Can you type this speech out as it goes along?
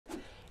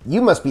You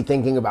must be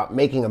thinking about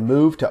making a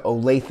move to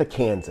Olathe,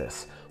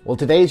 Kansas. Well,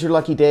 today's your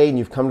lucky day and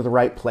you've come to the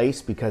right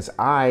place because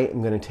I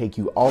am going to take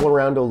you all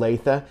around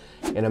Olathe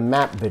in a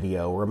map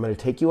video where I'm going to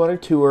take you on a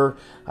tour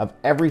of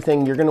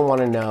everything you're going to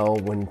want to know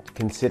when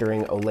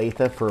considering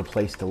Olathe for a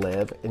place to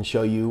live and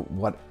show you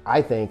what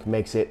I think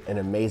makes it an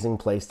amazing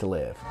place to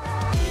live.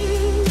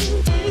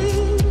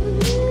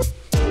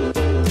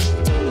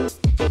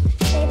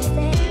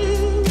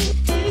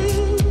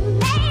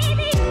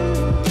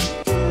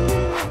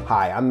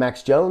 Hi, I'm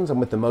Max Jones.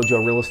 I'm with the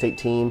Mojo Real Estate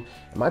team,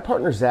 and my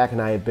partner Zach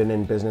and I have been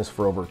in business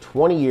for over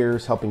 20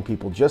 years helping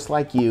people just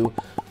like you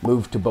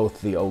move to both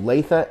the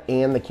Olathe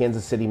and the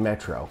Kansas City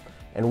Metro,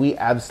 and we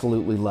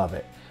absolutely love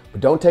it.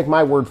 But don't take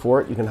my word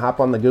for it. You can hop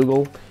on the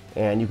Google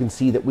and you can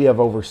see that we have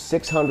over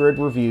 600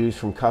 reviews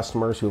from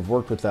customers who have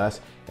worked with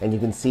us, and you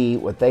can see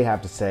what they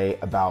have to say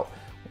about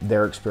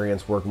their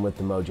experience working with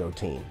the Mojo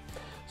team.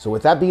 So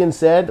with that being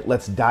said,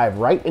 let's dive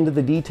right into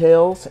the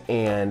details,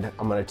 and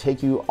I'm going to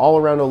take you all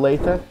around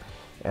Olathe,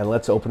 and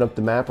let's open up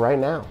the map right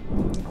now.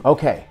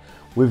 Okay,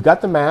 we've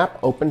got the map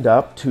opened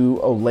up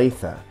to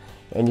Olathe,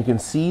 and you can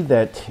see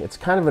that it's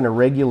kind of an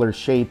irregular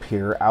shape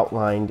here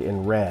outlined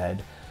in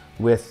red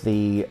with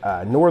the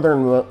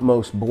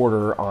northernmost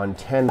border on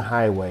 10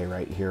 Highway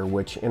right here,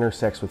 which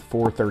intersects with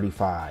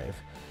 435.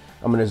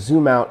 I'm going to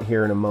zoom out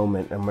here in a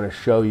moment. I'm going to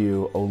show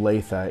you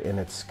Olathe in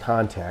its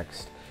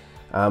context.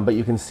 But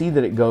you can see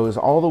that it goes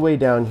all the way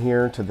down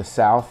here to the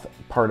south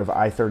part of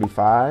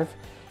I-35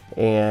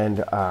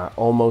 and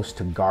almost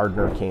to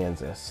Gardner,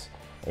 Kansas.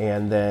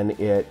 And then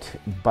it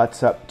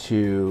butts up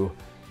to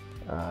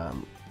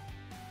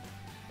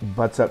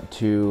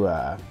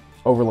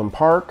Overland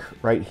Park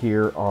right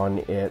here on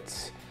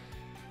its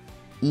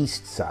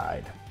east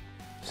side.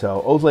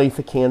 So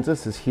Olathe,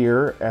 Kansas is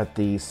here at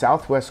the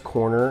southwest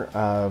corner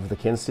of the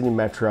Kansas City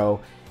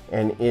Metro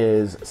and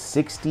is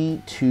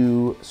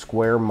 62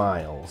 square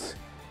miles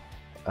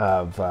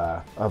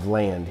of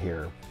land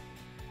here,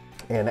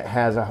 and it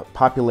has a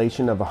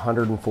population of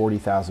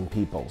 140,000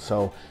 people.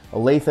 So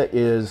Olathe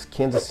is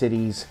Kansas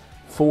City's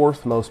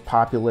fourth most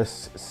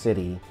populous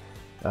city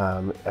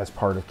as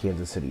part of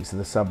Kansas City, so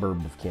the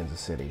suburb of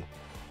Kansas City.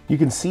 You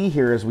can see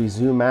here as we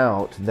zoom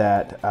out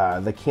that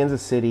the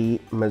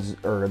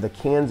the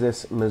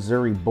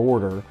Kansas-Missouri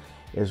border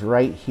is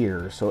right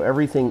here. So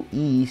everything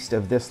east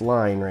of this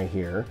line right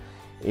here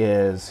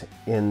is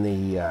in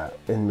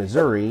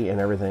Missouri,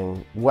 and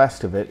everything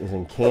west of it is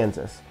in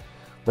Kansas.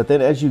 But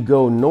then as you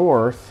go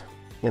north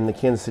in the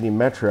Kansas City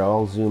Metro,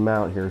 I'll zoom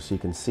out here so you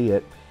can see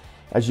it.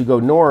 As you go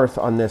north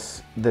on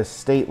this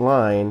state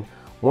line,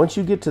 once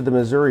you get to the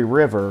Missouri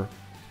River,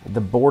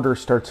 the border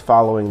starts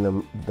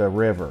following the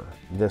river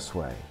this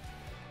way.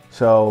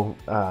 So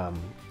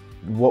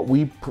what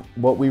we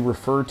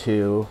refer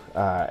to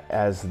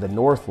as the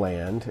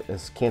Northland,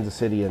 as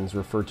Kansas Cityans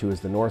refer to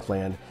as the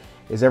Northland,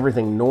 is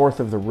everything north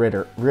of the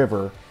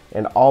river,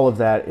 and all of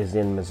that is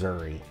in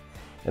Missouri.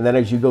 And then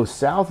as you go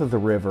south of the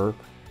river,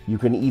 you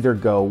can either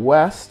go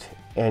west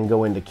and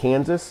go into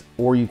Kansas,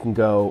 or you can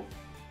go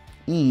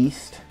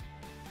east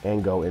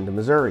and go into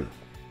Missouri.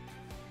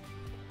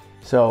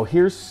 So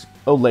here's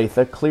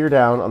Olathe, clear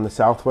down on the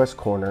southwest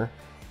corner,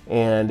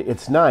 and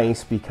it's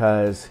nice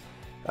because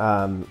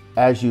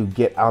as you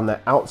get on the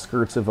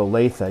outskirts of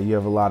Olathe, you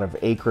have a lot of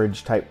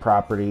acreage type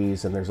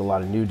properties, and there's a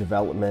lot of new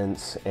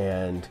developments,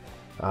 and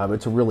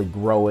it's a really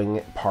growing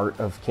part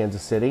of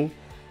Kansas City.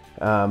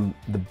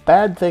 The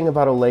bad thing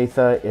about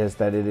Olathe is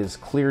that it is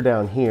clear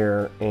down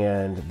here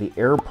and the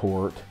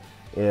airport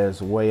is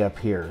way up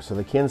here. So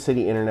the Kansas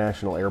City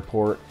International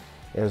Airport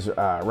is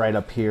right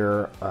up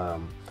here.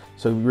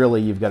 So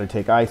really you've got to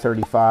take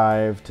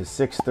I-35 to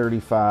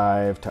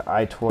 635 to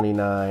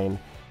I-29,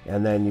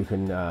 and then you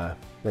can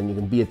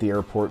be at the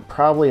airport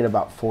probably in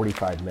about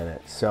 45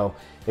 minutes. So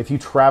if you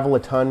travel a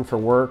ton for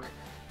work,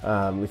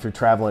 if you're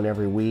traveling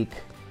every week,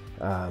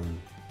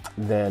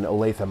 then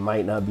Olathe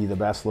might not be the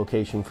best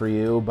location for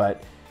you.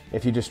 But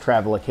if you just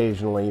travel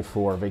occasionally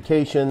for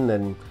vacation,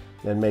 then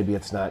maybe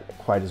it's not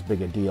quite as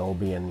big a deal,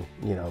 being,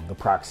 you know, the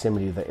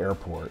proximity to the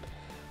airport.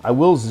 I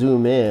will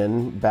zoom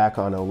in back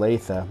on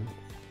Olathe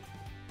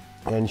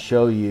and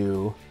show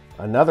you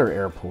another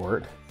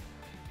airport,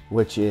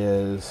 which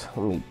is,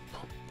 let me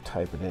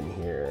type it in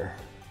here,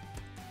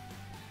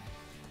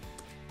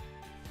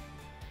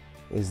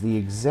 is the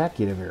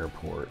Executive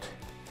Airport.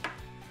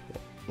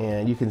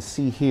 And you can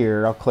see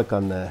here, I'll click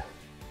on the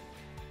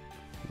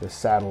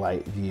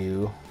satellite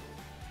view.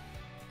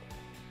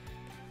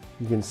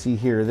 You can see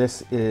here,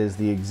 this is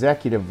the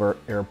Executive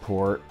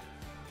Airport,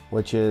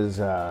 which is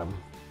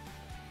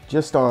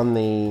just on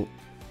the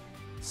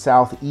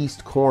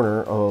southeast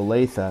corner of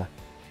Olathe,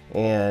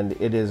 and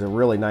it is a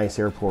really nice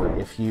airport.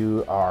 If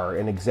you are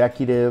an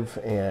executive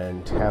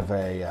and have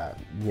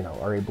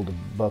are able to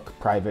book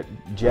private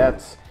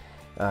jets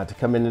to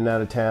come in and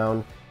out of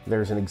town,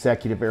 there's an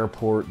executive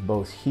airport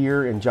both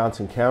here in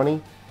Johnson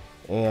County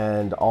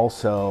and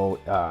also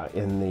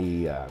in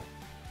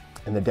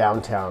the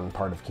downtown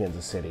part of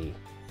Kansas City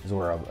is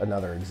where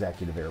another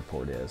executive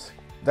airport is.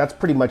 that's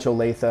pretty much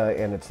Olathe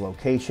and its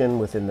location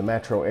within the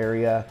metro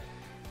area.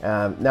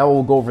 Now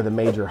we'll go over the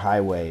major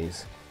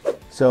highways.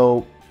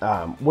 So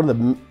one of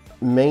the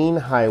main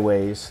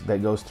highways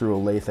that goes through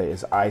Olathe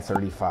is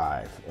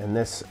I-35, and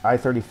this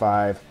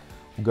I-35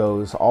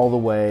 goes all the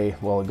way,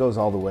 well, it goes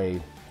all the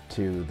way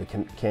to the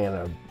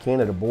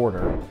Canada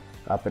border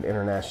up at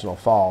International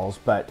Falls,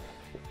 but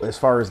as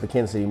far as the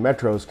Kansas City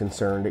Metro is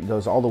concerned, it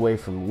goes all the way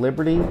from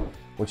Liberty,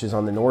 which is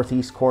on the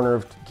northeast corner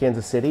of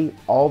Kansas City,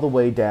 all the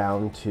way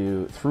down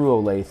to through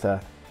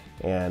Olathe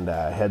and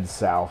heads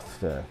south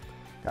to,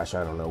 gosh,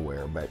 I don't know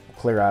where, but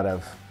clear out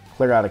of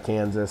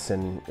Kansas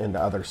and into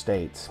other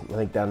states, I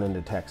think down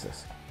into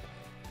Texas.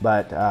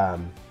 But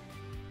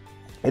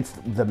it's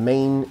the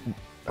main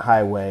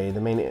highway,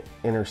 the main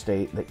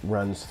interstate that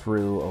runs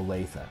through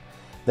Olathe.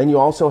 Then you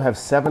also have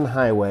 7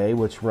 Highway,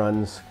 which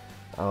runs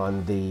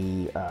on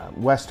the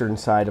western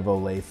side of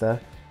Olathe,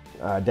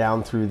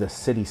 down through the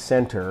city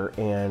center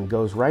and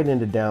goes right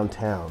into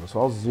downtown.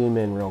 So I'll zoom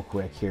in real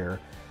quick here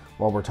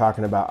while we're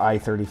talking about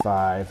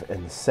I-35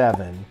 and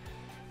 7.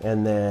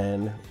 And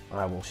then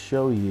I will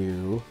show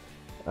you,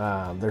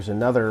 there's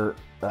another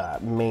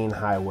main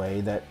highway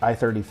that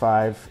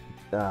I-35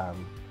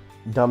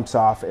 dumps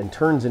off and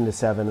turns into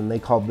 7, and they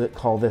call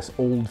this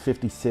Old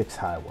 56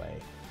 Highway,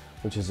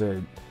 which is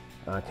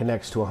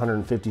connects to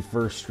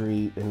 151st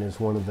Street and is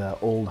one of the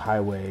old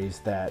highways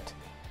that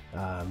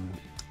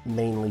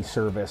mainly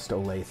serviced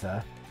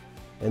Olathe.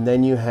 And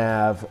then you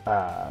have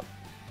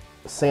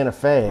Santa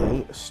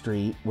Fe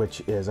Street,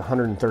 which is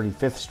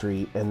 135th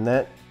Street, and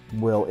that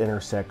will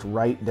intersect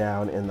right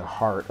down in the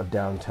heart of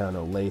downtown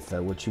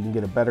Olathe, which you can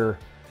get a better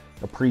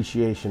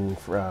appreciation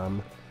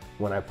from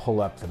when I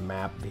pull up the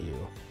map view.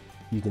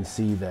 You can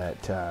see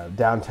that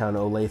downtown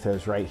Olathe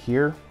is right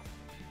here,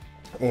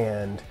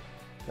 and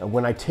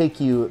when I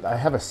take you, I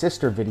have a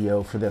sister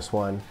video for this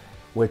one,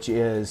 which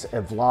is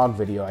a vlog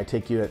video. I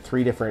take you at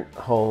 3 different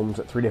homes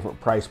at 3 different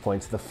price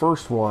points. The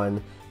first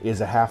one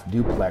is a half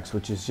duplex,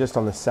 which is just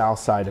on the south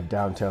side of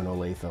downtown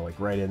Olathe, like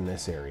right in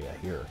this area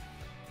here,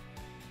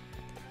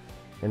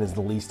 and is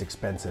the least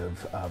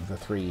expensive of the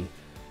 3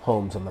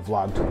 homes on the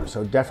vlog tour.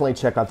 So definitely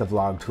check out the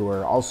vlog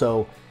tour.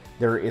 Also,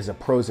 there is a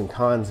pros and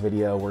cons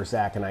video where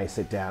Zach and I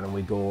sit down and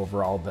we go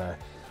over all the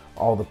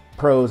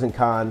pros and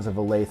cons of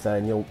Olathe,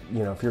 and you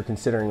know, if you're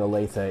considering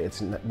Olathe,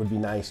 it would be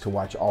nice to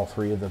watch all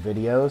 3 of the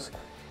videos.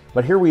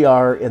 But here we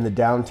are in the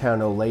downtown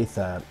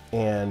Olathe,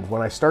 and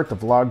when I start the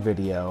vlog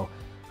video,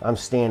 I'm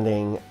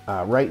standing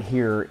right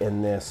here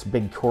in this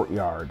big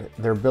courtyard.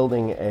 They're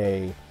building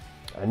a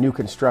new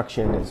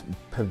construction is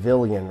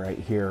pavilion right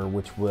here,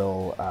 which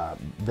will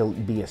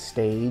be a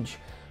stage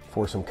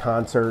for some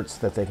concerts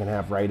that they can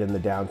have right in the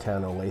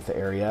downtown Olathe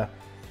area.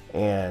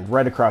 And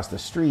right across the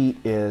street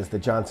is the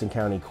Johnson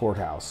County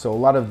Courthouse. So a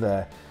lot of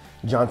the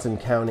Johnson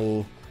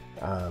County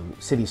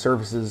city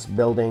services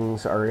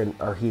buildings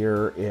are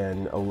here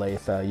in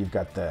Olathe. You've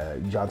got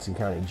the Johnson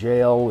County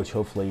Jail, which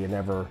hopefully you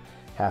never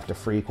have to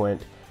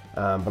frequent.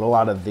 But a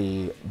lot of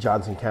the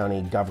Johnson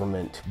County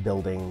government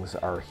buildings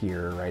are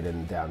here right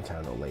in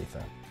downtown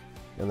Olathe.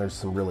 And there's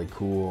some really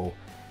cool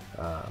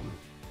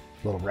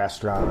little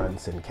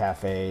restaurants and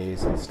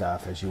cafes and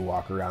stuff as you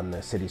walk around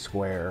the city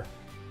square.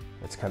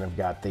 It's kind of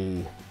got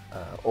the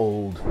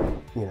old,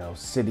 you know,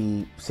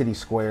 city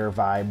square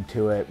vibe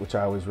to it, which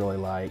I always really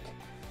like.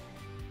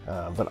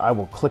 But I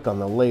will click on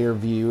the layer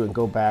view and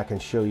go back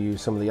and show you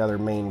some of the other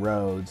main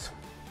roads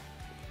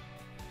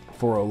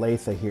for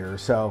Olathe here.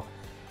 So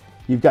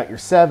you've got your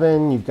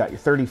 7, you've got your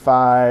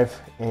 35,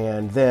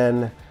 and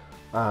then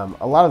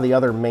a lot of the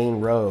other main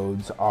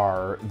roads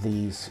are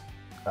these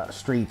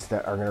streets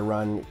that are going to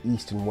run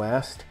east and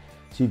west.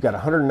 So you've got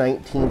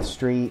 119th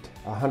Street,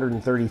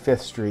 135th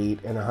Street,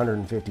 and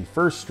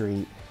 151st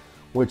Street,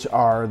 which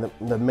are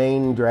the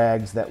main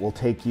drags that will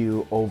take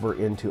you over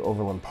into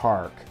Overland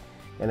Park.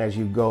 And as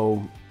you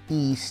go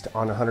east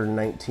on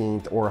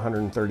 119th or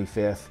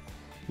 135th,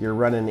 you're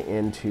running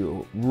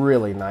into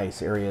really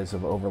nice areas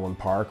of Overland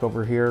Park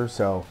over here.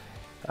 So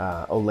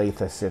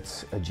Olathe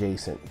sits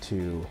adjacent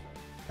to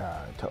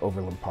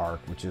Overland Park,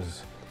 which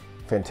is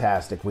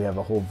fantastic. We have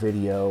a whole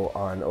video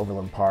on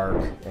Overland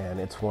Park, and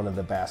it's one of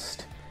the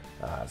best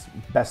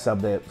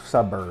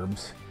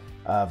suburbs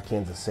of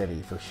Kansas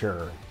City for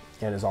sure,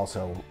 and is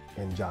also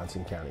in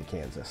Johnson County,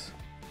 Kansas.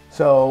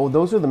 So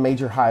those are the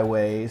major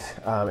highways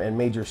and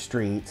major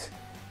streets.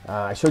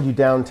 I showed you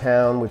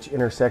downtown, which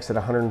intersects at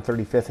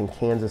 135th and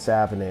Kansas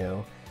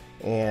Avenue,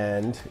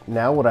 and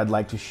now what I'd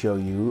like to show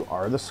you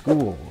are the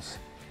schools.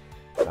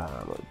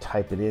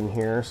 Type it in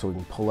here so we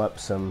can pull up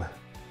some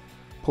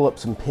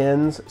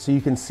pins. So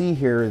you can see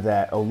here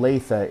that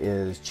Olathe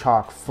is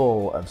chock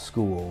full of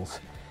schools.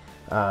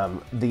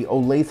 The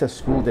Olathe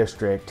School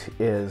District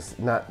is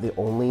not the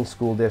only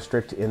school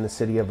district in the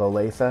city of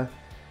Olathe,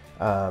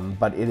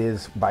 but it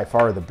is by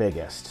far the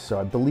biggest. So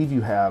I believe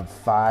you have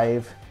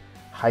 5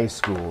 high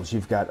schools.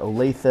 You've got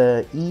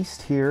Olathe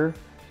East here,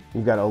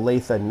 you've got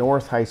Olathe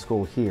North High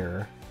School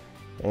here,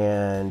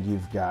 and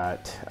you've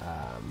got,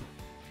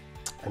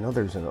 I know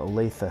there's an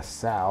Olathe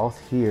South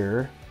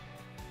here,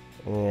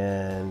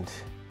 and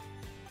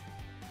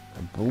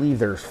I believe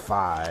there's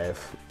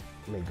 5.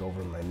 Let me go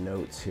over my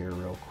notes here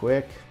real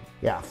quick.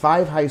 Yeah,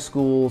 5 high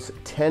schools,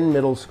 10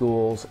 middle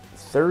schools,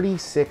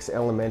 36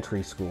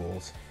 elementary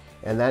schools,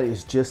 and that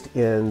is just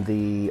in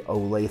the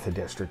Olathe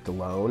district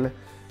alone,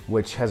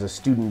 which has a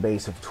student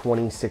base of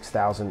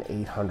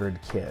 26,800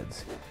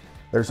 kids.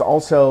 There's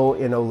also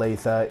in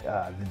Olathe,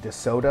 the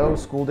DeSoto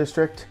School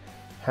District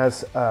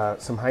has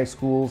some high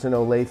schools in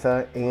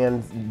Olathe,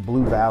 and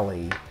Blue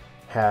Valley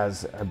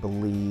has, I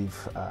believe,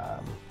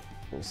 let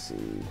me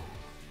see.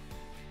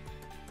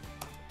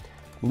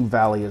 Blue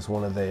Valley is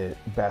one of the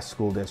best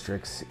school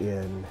districts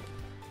in,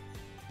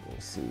 let me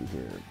see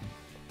here,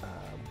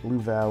 Blue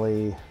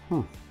Valley,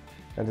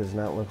 that does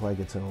not look like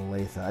it's in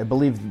Olathe. I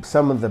believe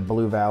some of the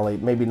Blue Valley,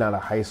 maybe not a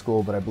high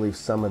school, but I believe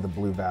some of the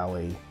Blue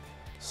Valley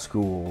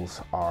schools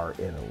are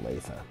in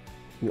Olathe.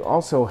 You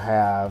also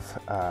have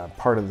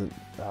part of the,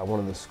 one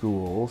of the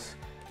schools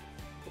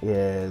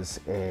is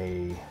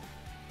a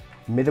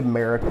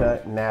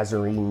Mid-America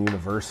Nazarene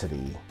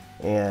University,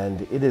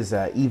 and it is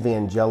an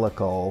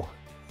evangelical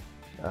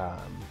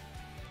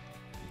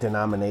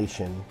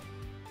denomination.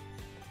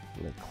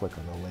 I'm going to click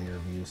on the layer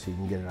view so you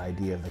can get an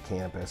idea of the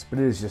campus, but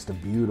it is just a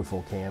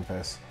beautiful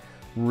campus.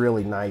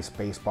 Really nice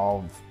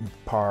baseball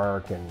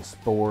park and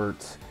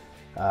sports.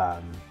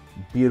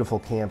 Beautiful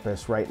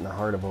campus right in the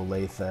heart of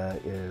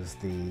Olathe is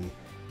the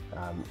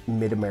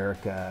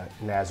Mid-America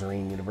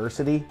Nazarene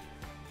University.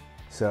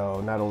 So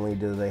not only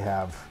do they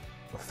have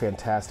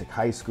fantastic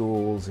high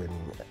schools and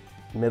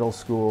middle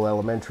school,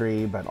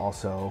 elementary, but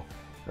also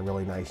a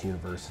really nice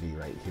university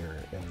right here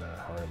in the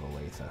heart of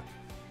Olathe.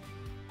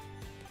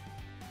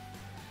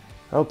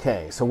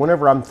 Okay, so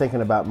whenever I'm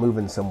thinking about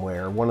moving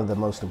somewhere, one of the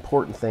most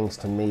important things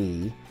to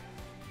me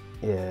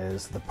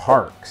is the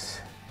parks.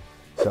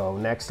 So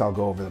next I'll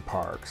go over the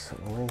parks.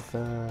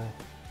 Olathe,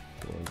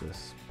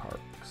 Kansas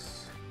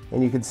parks.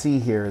 And you can see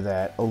here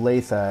that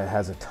Olathe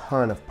has a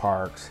ton of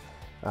parks.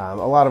 A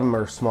lot of them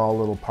are small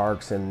little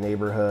parks in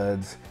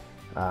neighborhoods.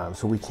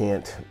 So we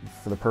can't,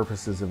 for the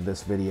purposes of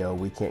this video,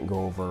 we can't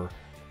go over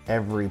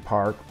every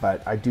park,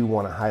 but I do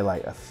want to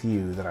highlight a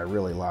few that I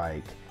really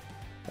like.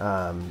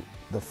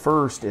 The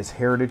first is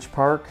Heritage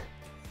Park.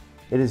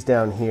 It is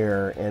down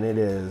here, and it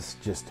is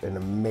just an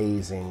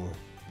amazing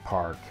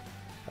park,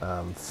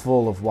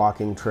 full of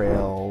walking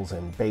trails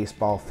and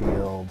baseball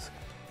fields.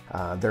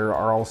 There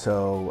are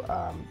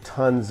also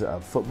tons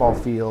of football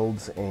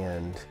fields,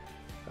 and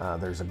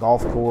there's a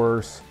golf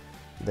course.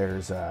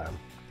 There's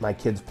my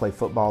kids play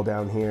football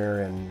down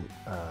here, and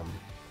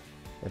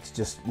it's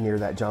just near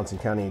that Johnson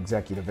County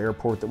Executive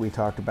Airport that we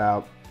talked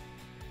about.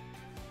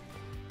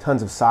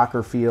 Tons of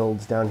soccer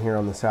fields down here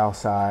on the south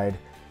side.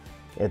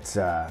 It's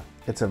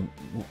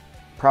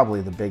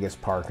probably the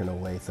biggest park in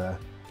Olathe,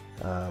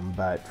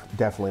 but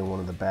definitely one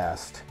of the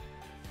best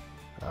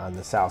on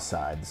the south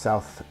side, the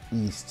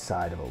southeast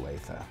side of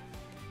Olathe.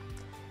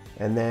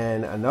 And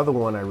then another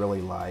one I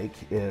really like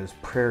is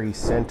Prairie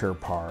Center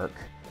Park.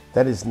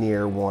 That is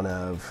near one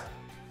of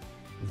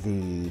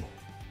the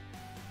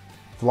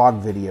vlog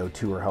video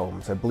tour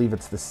homes. I believe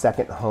it's the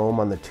second home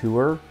on the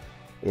tour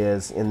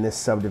is in this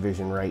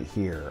subdivision right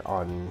here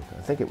on,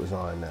 I think it was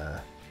on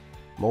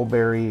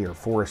Mulberry or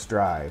Forest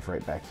Drive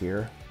right back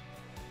here.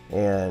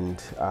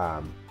 And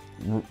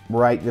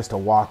right just a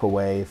walk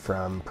away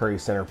from Prairie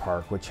Center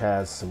Park, which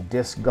has some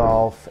disc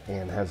golf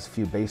and has a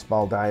few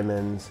baseball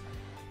diamonds.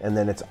 And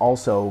then it's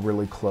also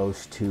really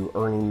close to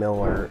Ernie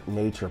Miller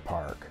Nature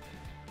Park,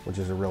 which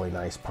is a really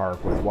nice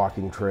park with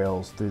walking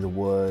trails through the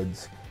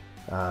woods.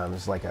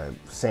 It's like a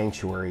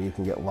sanctuary. You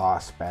can get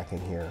lost back in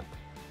here.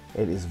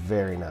 It is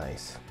very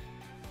nice.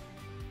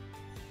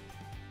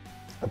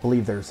 I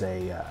believe there's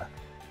a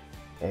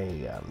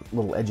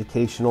little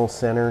educational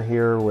center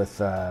here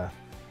with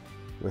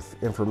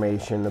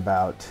information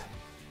about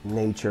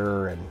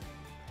nature and,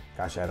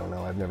 gosh, I don't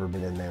know, I've never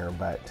been in there,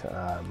 but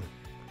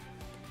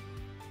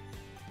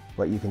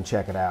you can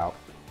check it out.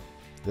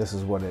 This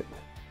is what it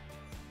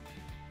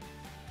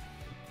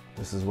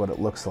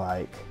looks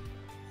like,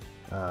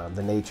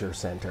 the Nature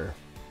Center.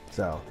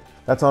 So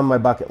that's on my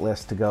bucket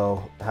list to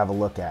go have a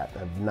look at.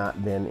 I've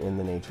not been in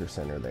the Nature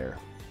Center there.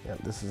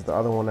 Yep, this is the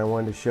other one I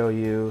wanted to show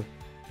you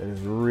that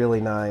is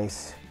really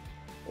nice,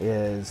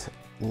 is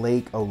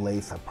Lake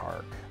Olathe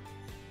Park.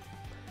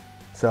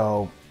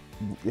 So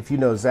if you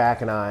know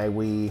Zach and I,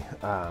 we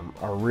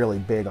are really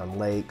big on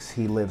lakes.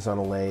 He lives on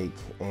a lake,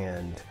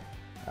 and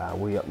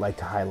we like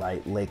to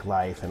highlight lake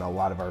life in a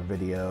lot of our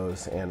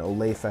videos. And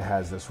Olathe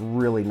has this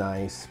really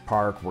nice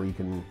park where you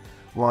can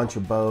launch a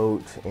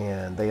boat,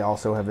 and they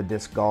also have a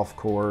disc golf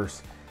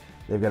course.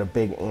 They've got a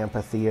big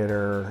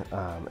amphitheater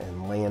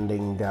and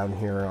landing down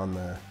here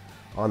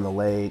on the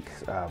lake.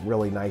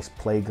 Really nice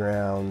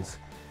playgrounds,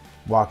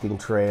 walking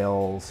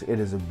trails. It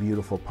is a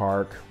beautiful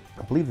park.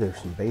 I believe there's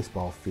some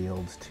baseball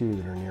fields too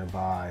that are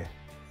nearby.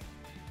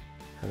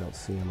 I don't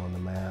see them on the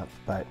map,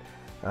 but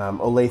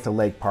Olathe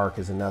Lake Park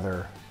is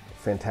another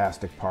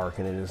fantastic park,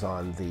 and it is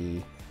on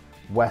the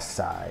west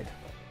side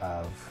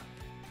of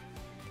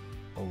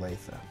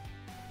Olathe.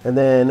 And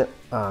then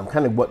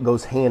kind of what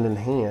goes hand in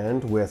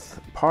hand with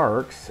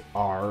parks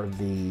are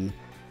the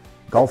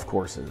golf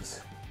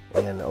courses.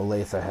 And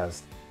Olathe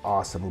has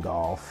awesome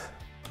golf.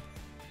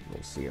 Let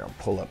me see, I'll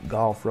pull up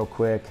golf real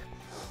quick.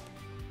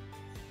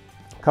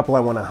 A couple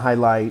I want to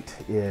highlight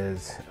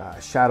is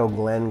Shadow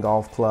Glen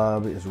Golf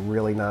Club is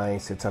really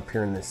nice. It's up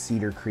here in the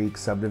Cedar Creek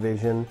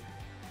subdivision.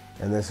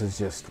 And this is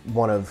just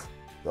one of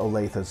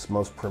Olathe's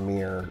most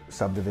premier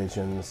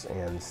subdivisions,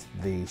 and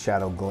the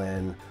Shadow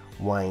Glen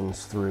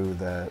winds through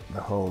the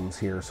homes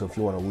here. So if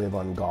you want to live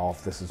on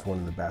golf, this is one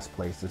of the best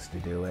places to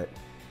do it.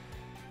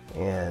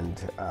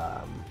 And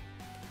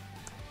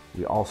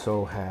we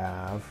also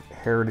have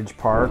Heritage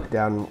Park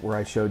down where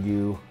I showed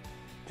you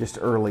just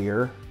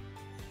earlier.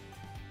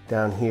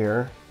 Down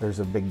here, there's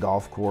a big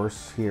golf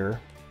course here,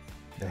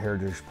 the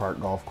Heritage Park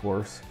Golf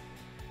Course.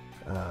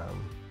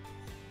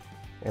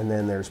 And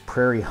then there's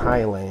Prairie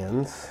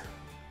Highlands.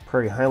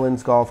 Prairie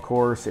Highlands Golf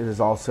Course. It is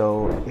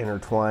also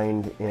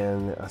intertwined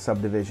in a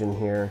subdivision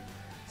here.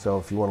 So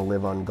if you want to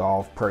live on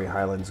golf, Prairie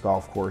Highlands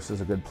Golf Course is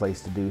a good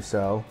place to do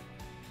so.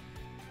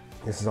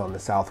 This is on the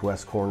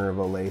southwest corner of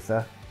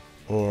Olathe.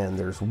 And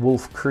there's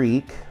Wolf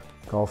Creek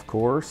Golf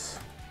Course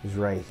is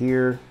right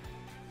here.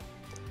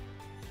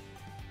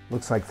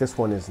 Looks like this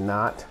one is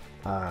not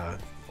a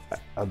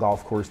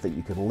golf course that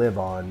you can live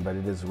on, but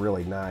it is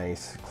really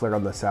nice. Clear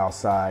on the south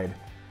side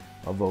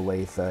of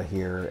Olathe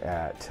here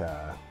at,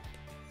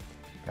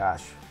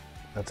 gosh,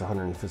 that's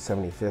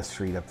 175th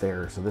Street up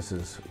there. So this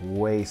is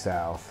way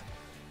south,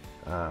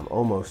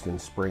 almost in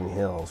Spring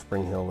Hill.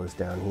 Spring Hill is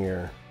down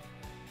here.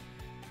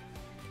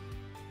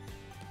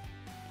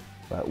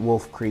 But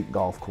Wolf Creek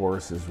Golf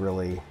Course is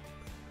really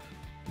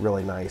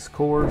nice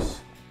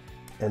course.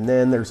 And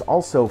then there's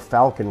also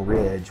Falcon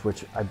Ridge,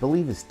 which I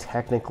believe is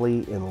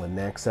technically in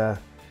Lenexa,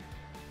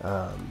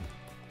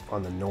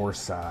 on the north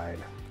side.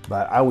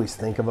 But I always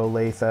think of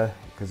Olathe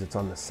because it's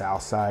on the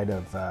south side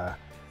of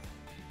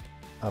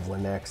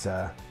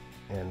Lenexa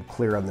and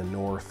clear on the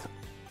north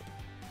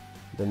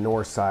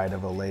side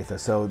of Olathe.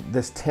 So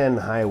this 10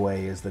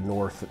 highway is the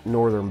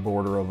northern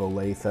border of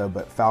Olathe,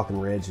 but Falcon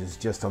Ridge is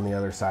just on the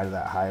other side of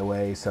that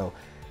highway. So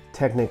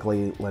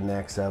technically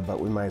Lenexa, but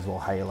we might as well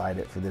highlight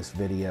it for this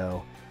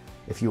video.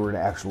 If you were to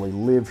actually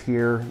live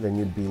here, then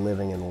you'd be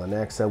living in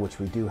Lenexa, which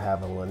we do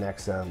have a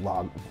Lenexa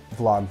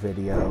vlog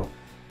video.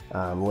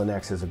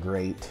 Lenexa is a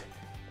great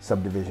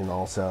subdivision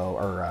also,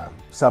 or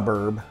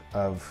suburb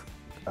of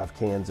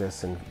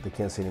Kansas and the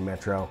Kansas City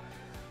Metro.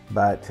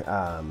 But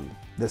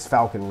this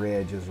Falcon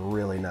Ridge is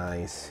really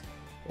nice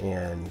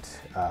and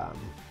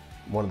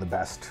one of the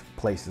best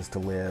places to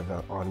live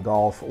on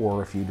golf,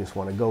 or if you just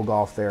want to go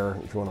golf there,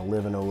 if you want to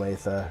live in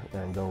Olathe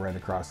and go right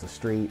across the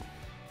street,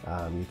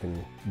 you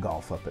can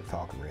golf up at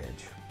Falcon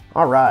Ridge.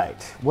 All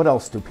right, what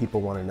else do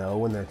people want to know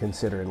when they're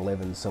considering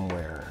living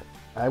somewhere?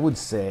 I would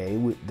say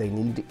they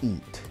need to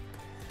eat.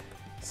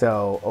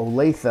 So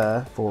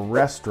Olathe for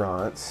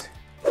restaurants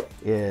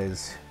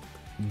is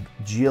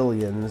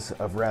jillions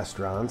of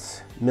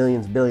restaurants,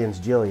 millions, billions,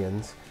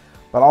 jillions,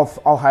 but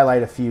I'll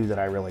highlight a few that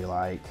I really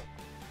like.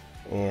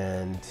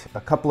 And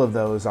a couple of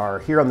those are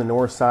here on the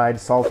north side.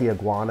 Salty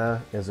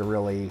Iguana is a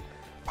really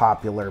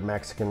popular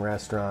Mexican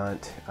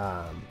restaurant.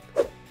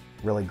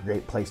 Really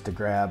great place to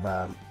grab,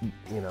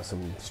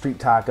 some street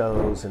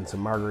tacos and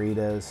some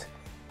margaritas.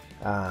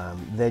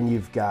 Then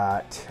you've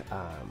got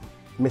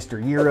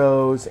Mr.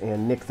 Gyro's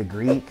and Nick the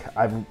Greek.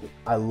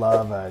 I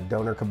love a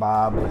doner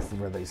kebab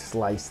where they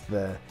slice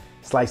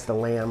the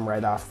lamb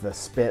right off the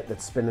spit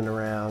that's spinning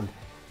around.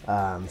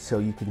 So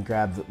you can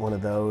grab one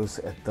of those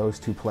at those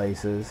two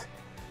places.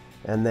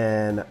 And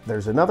then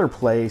there's another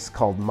place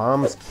called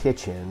Mom's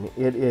Kitchen.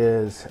 It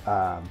is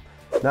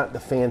not the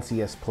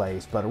fanciest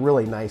place, but a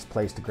really nice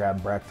place to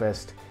grab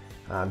breakfast.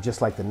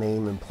 Just like the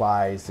name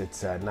implies,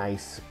 it's a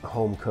nice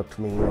home-cooked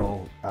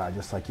meal,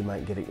 just like you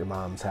might get at your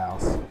mom's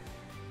house.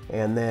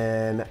 And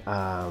then,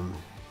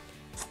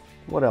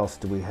 what else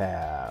do we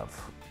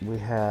have? We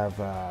have,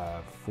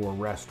 for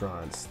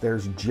restaurants,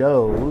 there's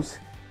Joe's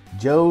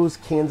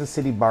Kansas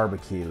City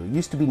Barbecue. It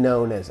used to be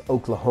known as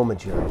Oklahoma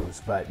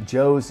Joe's, but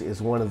Joe's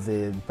is one of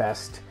the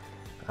best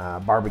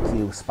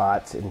barbecue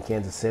spots in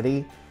Kansas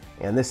City.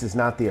 And this is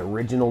not the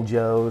original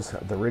Joe's.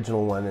 The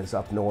original one is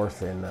up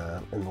north in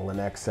the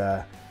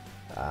Lenexa,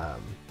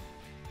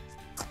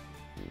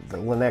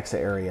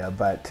 area.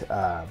 But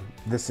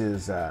this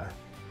is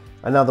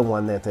another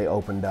one that they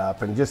opened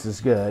up, and just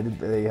as good.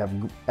 They have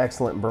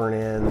excellent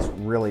burn-ins,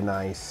 really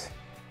nice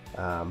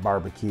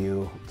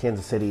barbecue.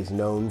 Kansas City is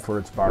known for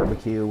its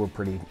barbecue. We're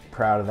pretty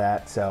proud of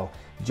that. So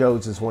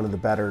Joe's is one of the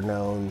better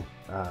known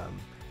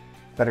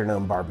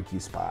barbecue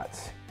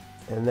spots.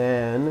 And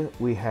then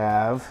we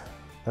have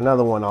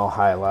another one I'll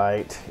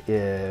highlight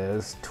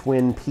is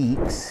Twin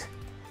Peaks.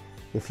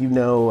 If you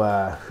know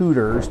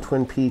Hooters,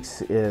 Twin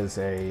Peaks is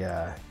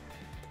a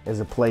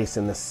place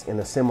in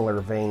a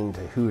similar vein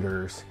to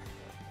Hooters.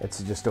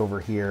 It's just over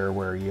here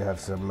where you have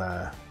some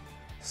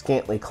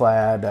scantily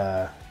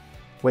clad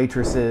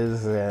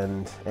waitresses,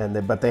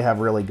 but they have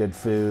really good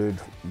food.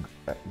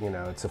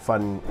 It's a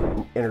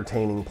fun,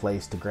 entertaining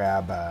place to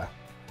grab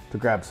to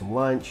grab some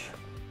lunch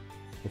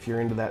if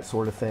you're into that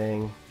sort of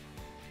thing.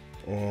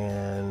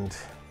 And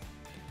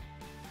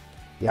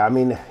yeah, I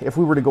mean, if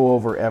we were to go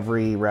over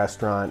every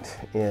restaurant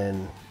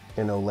in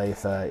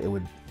Olathe, it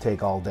would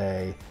take all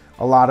day.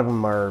 A lot of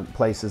them are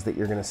places that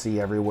you're going to see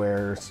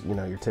everywhere, you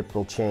know, your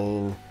typical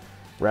chain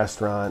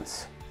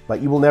restaurants,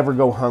 but you will never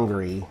go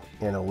hungry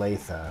in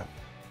Olathe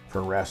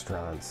for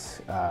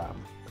restaurants.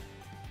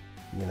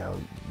 You know,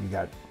 you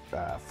got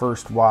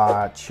First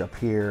Watch up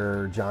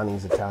here,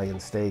 Johnny's Italian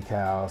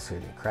Steakhouse,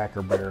 and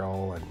Cracker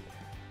Barrel, and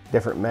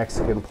different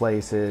Mexican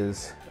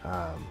places,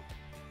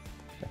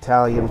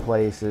 Italian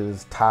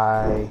places,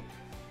 Thai,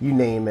 you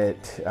name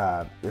it.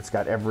 It's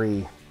got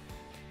every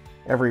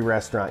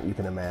restaurant you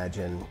can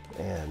imagine,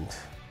 and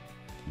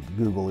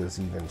Google is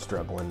even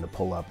struggling to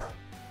pull up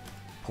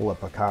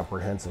a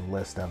comprehensive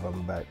list of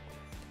them, but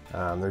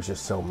there's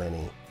just so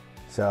many.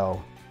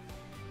 So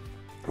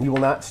you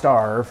will not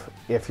starve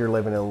if you're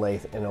living in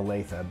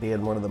Olathe,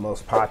 being one of the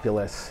most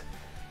populous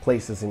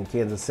places in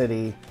Kansas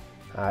City.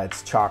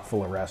 It's chock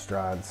full of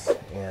restaurants.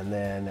 And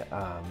then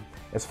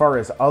as far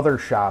as other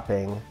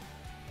shopping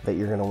that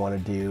you're going to want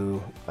to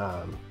do,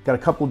 got a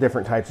couple of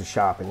different types of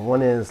shopping.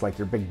 One is like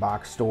your big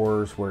box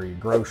stores where your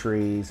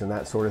groceries and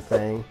that sort of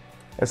thing.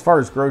 As far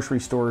as grocery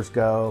stores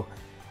go,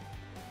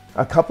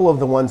 a couple of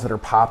the ones that are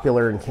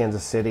popular in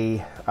Kansas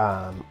City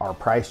are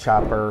Price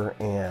Chopper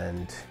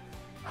and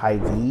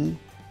Hy-Vee.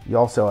 You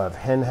also have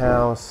Hen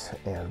House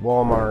and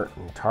Walmart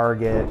and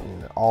Target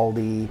and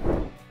Aldi.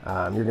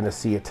 You're going to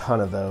see a ton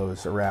of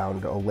those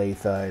around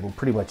Olathe and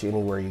pretty much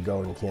anywhere you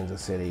go in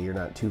Kansas City. You're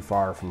not too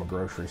far from a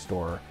grocery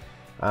store.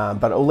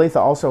 But Olathe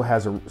also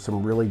has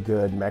some really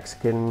good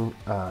Mexican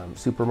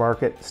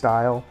supermarket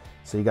style.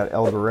 So you got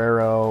El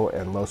Guerrero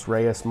and Los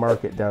Reyes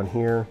Market down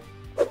here.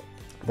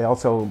 They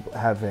also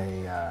have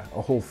a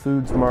Whole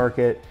Foods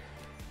market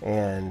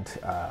and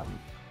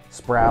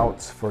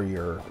Sprouts for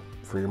your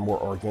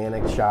more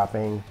organic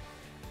shopping.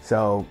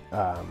 So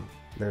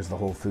there's the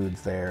Whole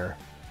Foods there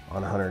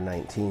on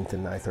 119th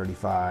and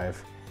I-35.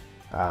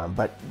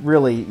 But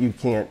really, you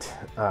can't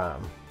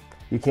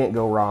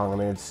go wrong. I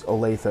mean,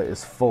 Olathe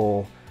is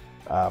full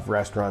of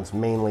restaurants,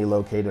 mainly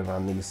located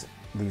on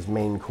these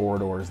main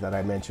corridors that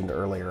I mentioned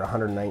earlier,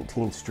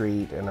 119th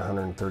Street and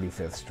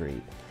 135th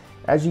Street.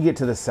 As you get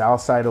to the south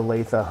side of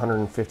Olathe,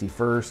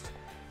 151st,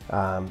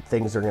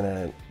 things are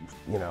gonna,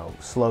 you know,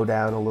 slow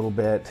down a little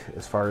bit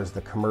as far as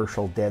the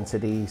commercial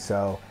density.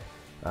 So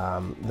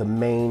the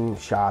main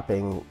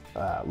shopping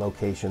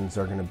locations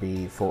are gonna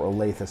be, for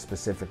Olathe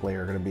specifically,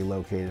 are gonna be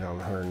located on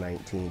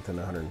 119th and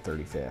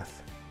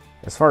 135th.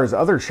 As far as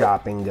other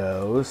shopping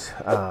goes,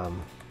 a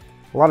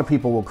lot of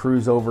people will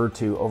cruise over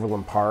to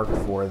Overland Park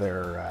for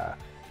their,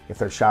 if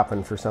they're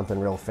shopping for something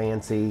real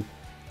fancy.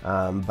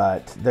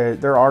 But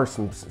there are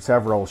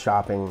several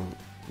shopping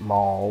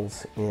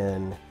malls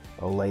in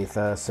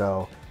Olathe.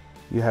 So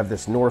you have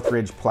this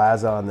Northridge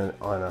Plaza on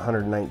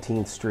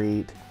 119th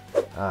Street.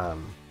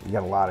 You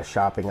got a lot of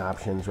shopping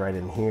options right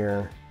in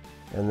here.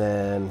 And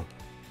then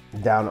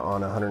down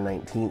on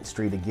 119th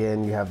Street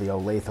again, you have the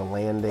Olathe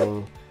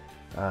Landing.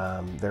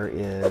 There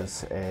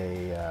is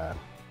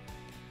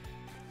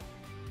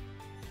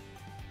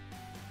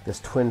this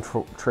Twin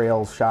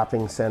Trails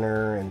Shopping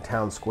Center and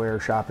Town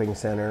Square Shopping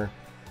Center.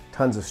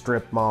 Tons of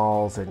strip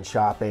malls and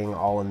shopping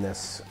all in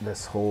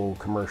this whole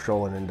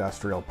commercial and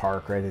industrial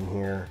park right in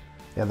here.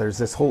 Yeah, there's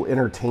this whole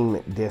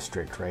entertainment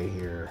district right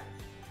here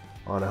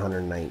on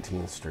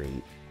 119th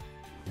Street.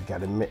 You've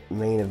got a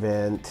main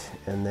event,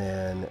 and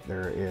then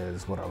there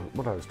is what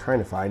I was trying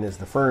to find is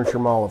the Furniture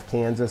Mall of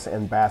Kansas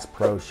and Bass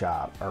Pro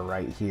Shop are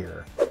right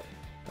here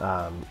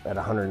at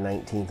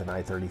 119th and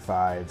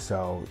I-35.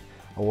 So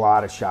a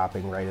lot of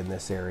shopping right in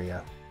this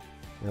area.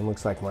 And it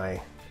looks like my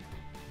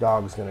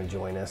dog's going to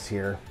join us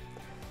here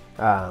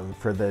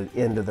for the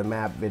end of the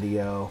map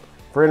video.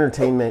 For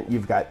entertainment,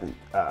 you've got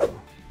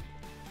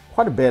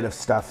quite a bit of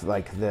stuff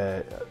like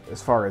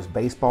as far as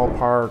baseball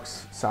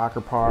parks,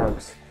 soccer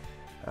parks.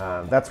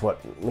 That's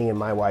what me and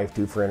my wife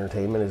do for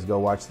entertainment, is go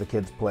watch the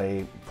kids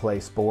play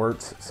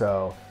sports.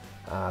 So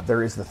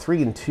there is the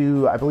 3 and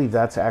 2. I believe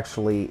that's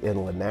actually in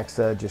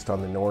Lenexa, just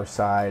on the north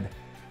side.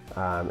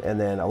 And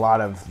then a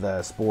lot of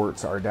the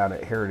sports are down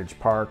at Heritage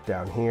Park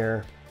down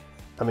here.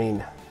 I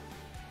mean,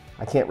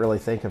 I can't really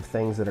think of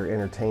things that are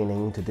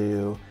entertaining to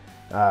do.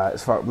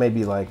 As far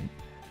maybe like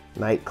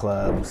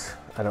nightclubs.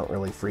 I don't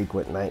really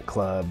frequent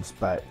nightclubs,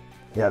 but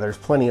yeah, there's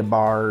plenty of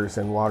bars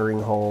and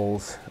watering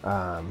holes.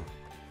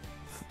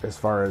 As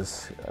far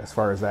as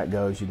that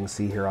goes, you can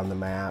see here on the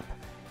map,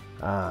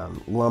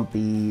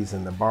 Lumpy's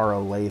and the Bar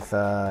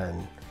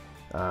Olathe,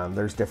 and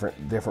there's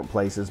different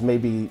places.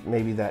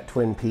 Maybe that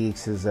Twin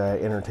Peaks is an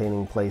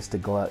entertaining place to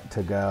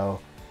go.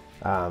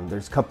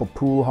 There's a couple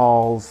pool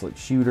halls, like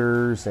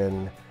Shooters,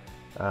 and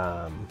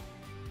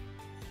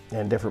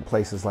different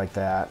places like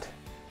that.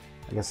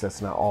 I guess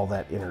that's not all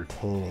that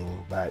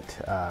entertaining, but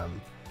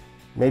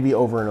maybe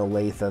over in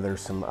Olathe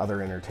there's some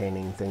other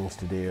entertaining things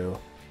to do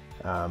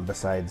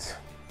besides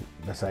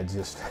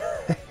just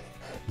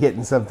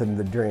getting something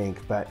to drink.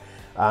 But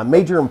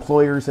Major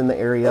employers in the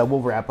area.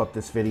 We'll wrap up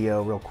this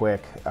video real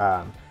quick.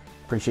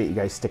 Appreciate you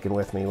guys sticking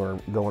with me. We're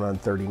going on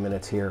 30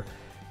 minutes here.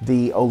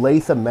 The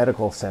Olathe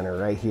Medical Center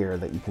right here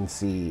that you can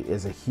see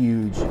is a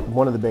huge,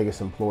 one of the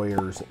biggest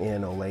employers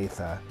in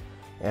Olathe.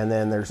 And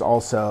then there's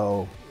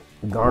also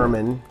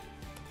Garmin.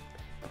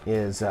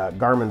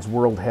 Garmin's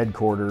world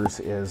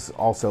headquarters is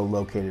also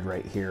located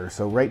right here.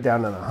 So right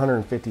down on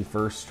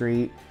 151st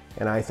Street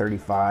and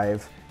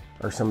I-35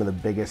 are some of the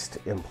biggest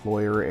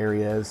employer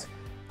areas.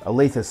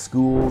 Olathe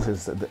Schools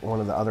is one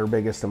of the other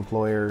biggest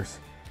employers.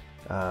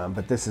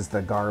 But this is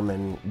the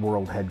Garmin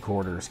World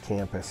Headquarters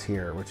campus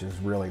here, which is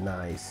really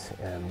nice.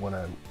 And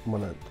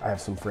I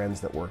have some friends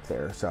that work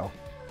there. So,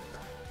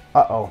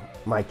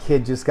 my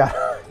kid just got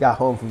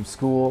home from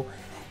school.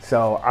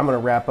 So I'm gonna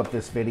wrap up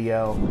this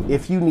video.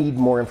 If you need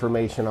more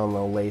information on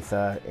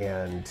Olathe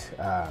and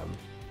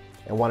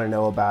wanna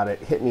know about it,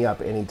 hit me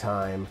up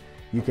anytime.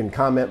 You can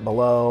comment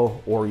below,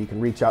 or you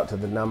can reach out to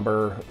the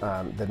number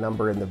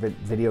in the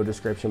video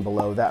description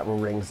below. That will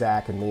ring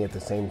Zach and me at the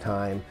same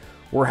time.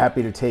 We're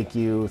happy to take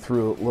you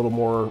through a little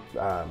more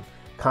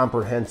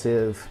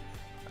comprehensive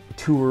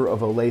tour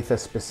of Olathe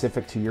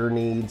specific to your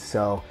needs.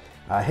 So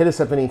hit us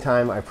up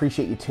anytime. I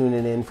appreciate you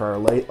tuning in for our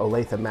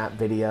Olathe map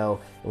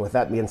video. And with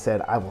that being said,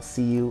 I will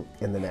see you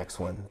in the next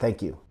one.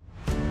 Thank you.